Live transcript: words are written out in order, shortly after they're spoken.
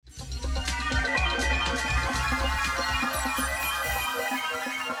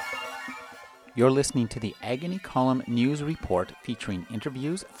You're listening to the Agony Column News Report featuring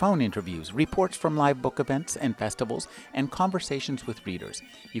interviews, phone interviews, reports from live book events and festivals, and conversations with readers.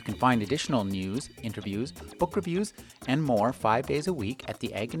 You can find additional news, interviews, book reviews, and more 5 days a week at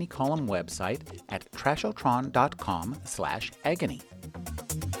the Agony Column website at trashotron.com/agony.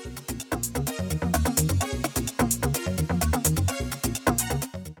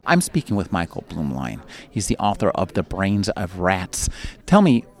 I'm speaking with Michael Blumlein. He's the author of The Brains of Rats. Tell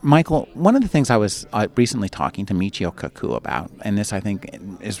me, Michael, one of the things I was recently talking to Michio Kaku about, and this I think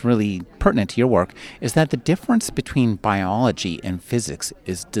is really pertinent to your work, is that the difference between biology and physics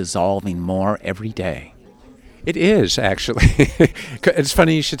is dissolving more every day. It is, actually. It's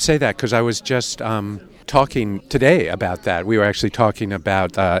funny you should say that, because I was just talking today about that. We were actually talking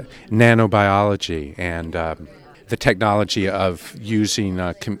about nanobiology and the technology of using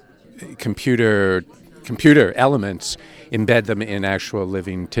computer elements, embed them in actual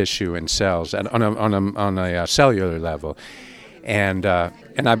living tissue and cells on a cellular level, and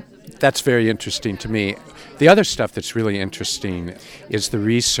that's very interesting to me. The other stuff that's really interesting is the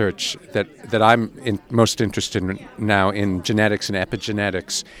research that I'm most interested in now in genetics and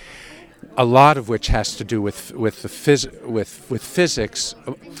epigenetics. A lot of which has to do with physics.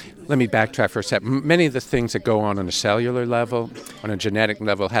 Let me backtrack for a second. Many of the things that go on a cellular level, on a genetic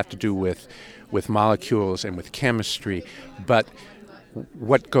level, have to do with molecules and with chemistry. But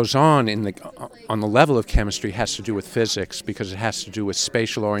what goes on on the level of chemistry has to do with physics, because it has to do with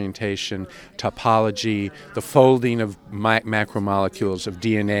spatial orientation, topology, the folding of macromolecules of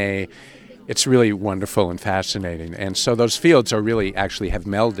DNA. It's really wonderful and fascinating. And so those fields are really actually have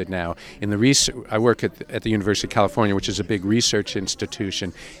melded now. In the research, I work at the University of California, which is a big research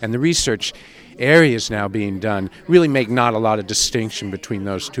institution, and the research areas now being done really make not a lot of distinction between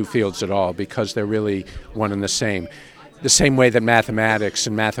those two fields at all, because they're really one and the same. The same way that mathematics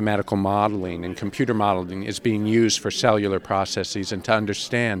and mathematical modeling and computer modeling is being used for cellular processes and to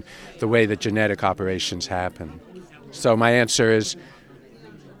understand the way that genetic operations happen. So my answer is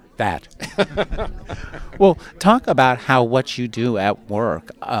that. Well, talk about how what you do at work,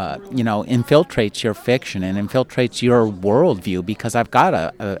 infiltrates your fiction and infiltrates your worldview, because I've got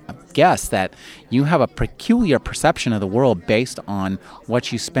to guess that you have a peculiar perception of the world based on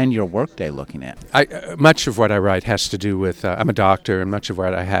what you spend your workday looking at. Much of what I write has to do with, I'm a doctor, and much of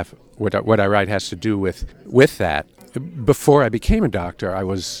what I write has to do with that. Before I became a doctor, I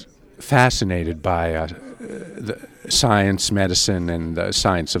was fascinated by the science, medicine, and the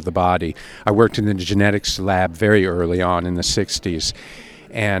science of the body. I worked in the genetics lab very early on in the 60s,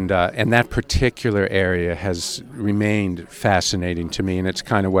 and that particular area has remained fascinating to me, and it's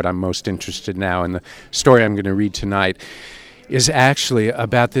kind of what I'm most interested in now. And the story I'm going to read tonight is actually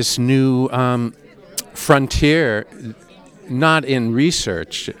about this new frontier, not in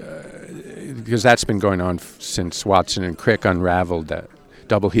research, because that's been going on since Watson and Crick unraveled that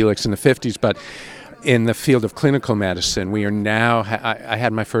double helix in the 50s, but in the field of clinical medicine, we are now, I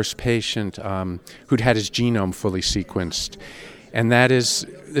had my first patient who'd had his genome fully sequenced, and this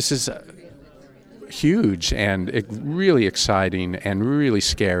is huge and really exciting and really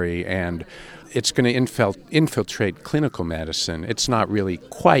scary, and it's going to infiltrate clinical medicine. It's not really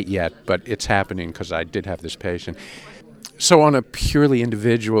quite yet, but it's happening, because I did have this patient. So on a purely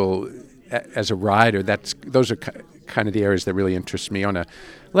individual, as a writer, those are kind of the areas that really interest me. On a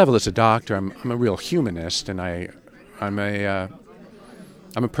level as a doctor, I'm a real humanist, and I'm a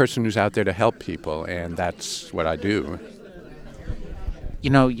person who's out there to help people, and that's what I do.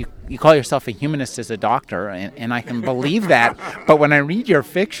 You call yourself a humanist as a doctor, and I can believe that, but when I read your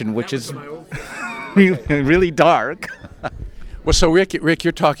fiction, which is really dark. Well, so Rick,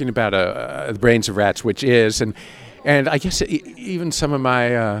 you're talking about The Brains of Rats, which is, and I guess even some of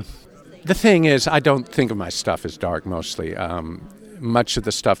my... The thing is, I don't think of my stuff as dark mostly. Much of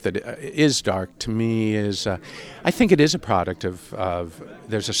the stuff that is dark to me is, I think it is a product of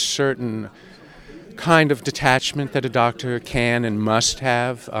there's a certain kind of detachment that a doctor can and must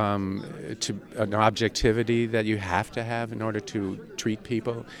have, to an objectivity that you have to have in order to treat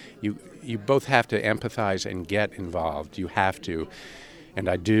people. You both have to empathize and get involved. You have to, and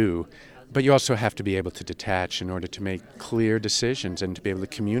I do. But you also have to be able to detach in order to make clear decisions and to be able to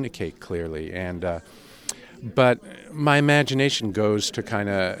communicate clearly. But my imagination goes to kind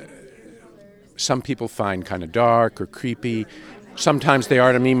of, some people find kind of dark or creepy. Sometimes they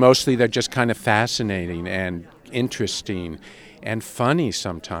are to me. Mostly they're just kind of fascinating and interesting and funny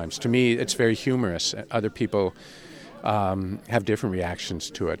sometimes. To me, it's very humorous. Other people have different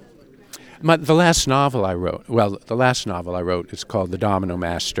reactions to it. The last novel I wrote is called The Domino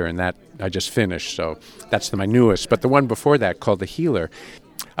Master, and that I just finished, so that's my newest. But the one before that, called The Healer,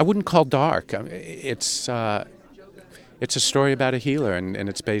 I wouldn't call dark. I mean, it's a story about a healer, and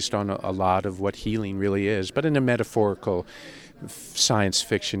it's based on a lot of what healing really is, but in a metaphorical, science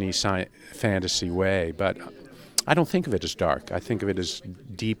fiction-y, fantasy way. But I don't think of it as dark. I think of it as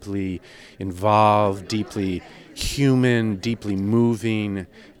deeply involved, deeply human, deeply moving,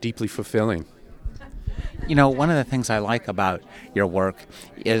 deeply fulfilling. You know, one of the things I like about your work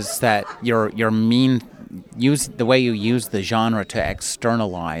is that the way you use the genre to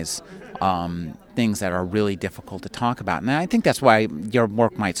externalize things that are really difficult to talk about. And I think that's why your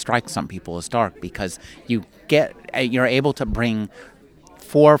work might strike some people as dark, because you're able to bring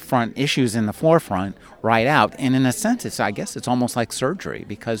forefront issues in the forefront right out. And in a sense, I guess it's almost like surgery,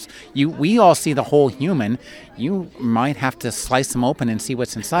 because we all see the whole human. You might have to slice them open and see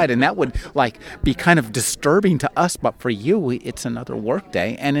what's inside, and that would be kind of disturbing to us, but for you, it's another work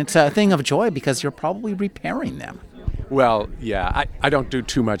day, and it's a thing of joy because you're probably repairing them. Well, yeah, I don't do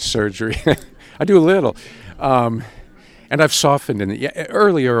too much surgery. I do a little. And I've softened in it. Yeah,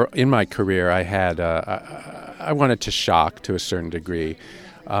 earlier in my career, I wanted to shock to a certain degree.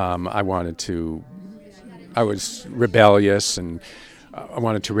 I was rebellious, and I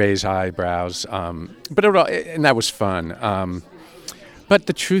wanted to raise eyebrows. And that was fun. But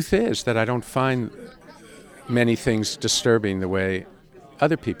the truth is that I don't find many things disturbing the way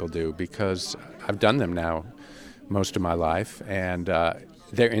other people do, because I've done them now most of my life, and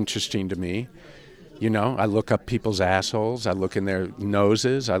they're interesting to me. You know, I look up people's assholes, I look in their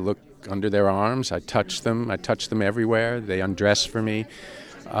noses, I look under their arms, I touch them everywhere. They undress for me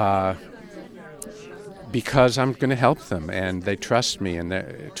because I'm going to help them, and they trust me,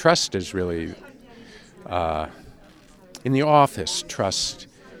 and trust is really, in the office, trust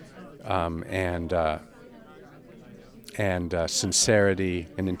and sincerity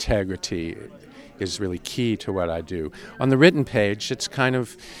and integrity is really key to what I do. On the written page, it's kind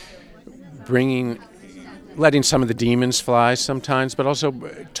of letting some of the demons fly sometimes, but also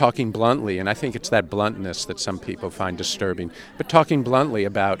talking bluntly, and I think it's that bluntness that some people find disturbing, but talking bluntly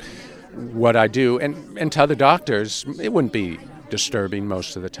about what I do, and to other doctors, it wouldn't be disturbing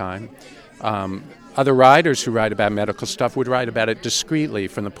most of the time. Other writers who write about medical stuff would write about it discreetly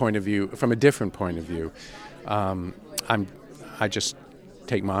from a different point of view. I just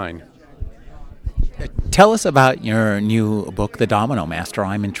take mine. Tell us about your new book, The Domino Master.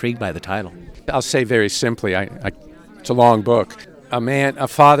 I'm intrigued by the title. I'll say very simply, it's a long book. A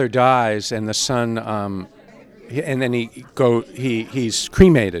father dies, and the son, and then he's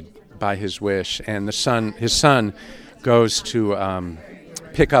cremated by his wish, and his son goes to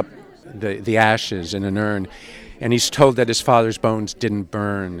pick up the ashes in an urn, and he's told that his father's bones didn't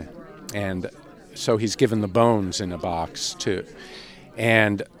burn, and so he's given the bones in a box too,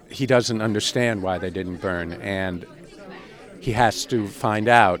 and he doesn't understand why they didn't burn, and he has to find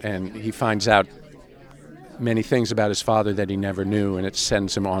out, and he finds out many things about his father that he never knew, and it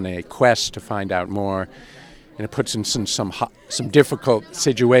sends him on a quest to find out more, and it puts him in some difficult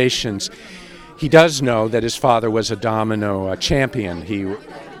situations. He does know that his father was a domino champion. He's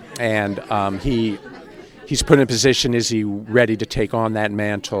put in a position, is he ready to take on that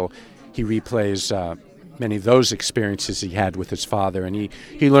mantle? He replays many of those experiences he had with his father, and he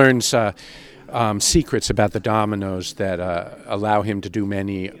learns secrets about the dominoes that allow him to do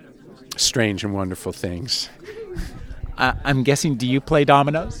many strange and wonderful things. I'm guessing, do you play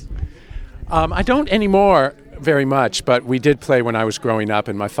dominoes? I don't anymore very much, but we did play when I was growing up,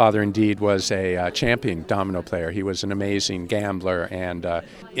 and my father indeed was a champion domino player. He was an amazing gambler and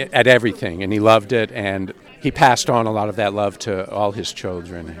at everything, and he loved it, and he passed on a lot of that love to all his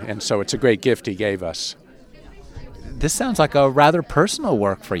children, and so it's a great gift he gave us. This sounds like a rather personal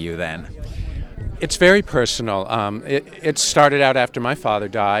work for you then. It's very personal. It started out after my father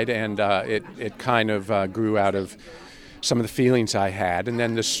died, and it kind of grew out of some of the feelings I had, and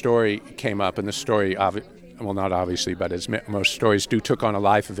then the story came up, and the story, well, not obviously, but as most stories do, took on a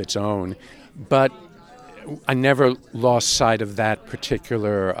life of its own. But I never lost sight of that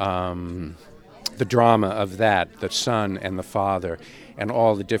particular, the drama of that, the son and the father, and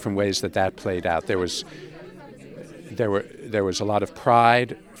all the different ways that played out. There was a lot of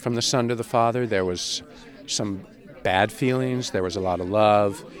pride from the son to the father. There was some bad feelings. There was a lot of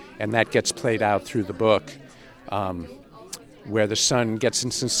love, and that gets played out through the book, where the son gets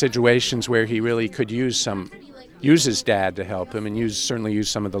in some situations where he really could use his dad to help him, and certainly use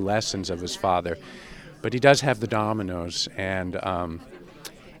some of the lessons of his father. But he does have the dominoes, and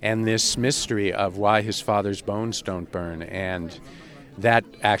this mystery of why his father's bones don't burn, and that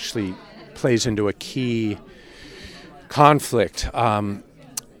actually plays into a key conflict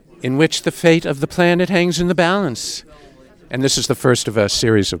in which the fate of the planet hangs in the balance. And this is the first of a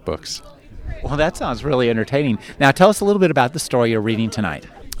series of books. Well, that sounds really entertaining. Now, tell us a little bit about the story you're reading tonight.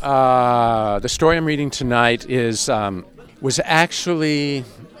 The story I'm reading tonight was actually...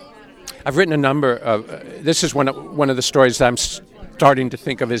 I've written a number of... this is one of the stories that I'm starting to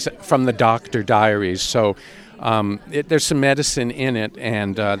think of as from the Doctor Diaries. So there's some medicine in it,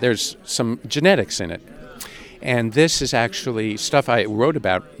 and there's some genetics in it. And this is actually stuff I wrote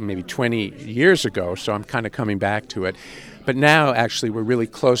about maybe 20 years ago, so I'm kind of coming back to it. But now, actually, we're really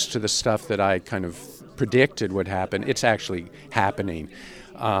close to the stuff that I kind of predicted would happen. It's actually happening.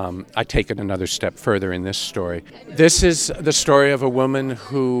 I take it another step further in this story. This is the story of a woman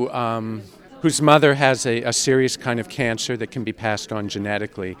whose mother has a serious kind of cancer that can be passed on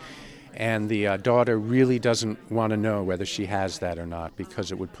genetically. And the daughter really doesn't want to know whether she has that or not,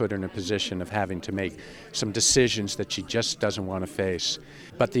 because it would put her in a position of having to make some decisions that she just doesn't want to face.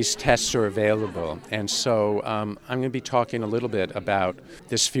 But these tests are available. And so I'm going to be talking a little bit about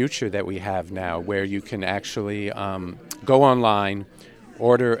this future that we have now, where you can actually go online,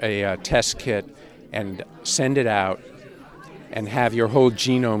 order a test kit, and send it out, and have your whole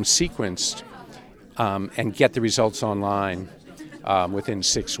genome sequenced and get the results online within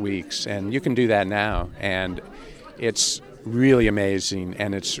 6 weeks. And you can do that now. And it's really amazing,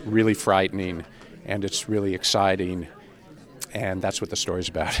 and it's really frightening, and it's really exciting. And that's what the story's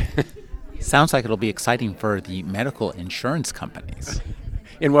about. Sounds like it'll be exciting for the medical insurance companies.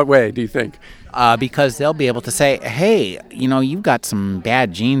 In what way, do you think? Because they'll be able to say, hey, you've got some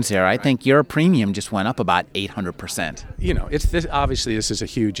bad genes there. I think your premium just went up about 800%. Obviously this is a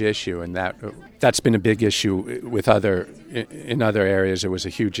huge issue, and that's been a big issue in other areas. It was a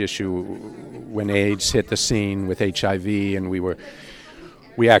huge issue when AIDS hit the scene with HIV, and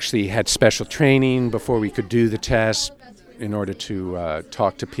we actually had special training before we could do the test in order to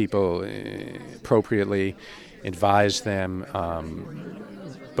talk to people appropriately, advise them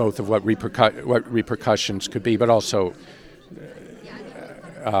both of what repercussions could be, but also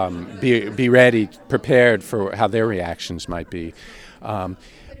be ready, prepared for how their reactions might be.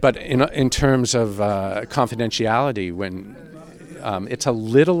 But in terms of confidentiality, when it's a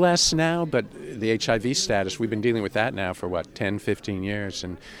little less now, but the HIV status, we've been dealing with that now for 10, 15 years.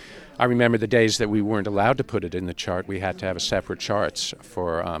 And I remember the days that we weren't allowed to put it in the chart. We had to have a separate charts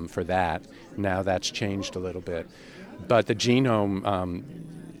for that. Now that's changed a little bit. But the genome,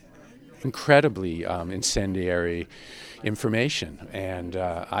 incredibly incendiary information, and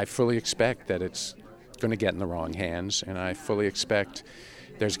I fully expect that it's going to get in the wrong hands, and I fully expect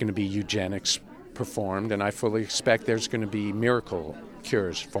there's going to be eugenics performed, and I fully expect there's going to be miracle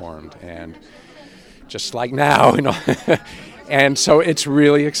cures formed, and just like now, and so it's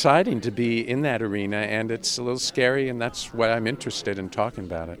really exciting to be in that arena, and it's a little scary, and that's why I'm interested in talking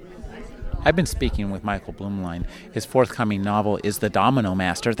about it. I've been speaking with Michael Blumlein. His forthcoming novel is The Domino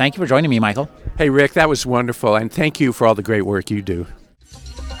Master. Thank you for joining me, Michael. Hey, Rick, that was wonderful, and thank you for all the great work you do.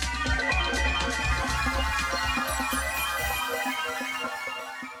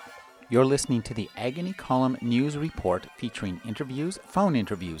 You're listening to the Agony Column News Report, featuring interviews, phone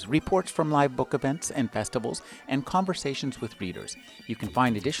interviews, reports from live book events and festivals, and conversations with readers. You can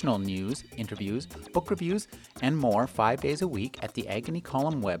find additional news, interviews, book reviews, and more 5 days a week at the Agony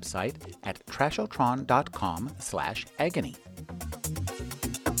Column website at trashotron.com/agony.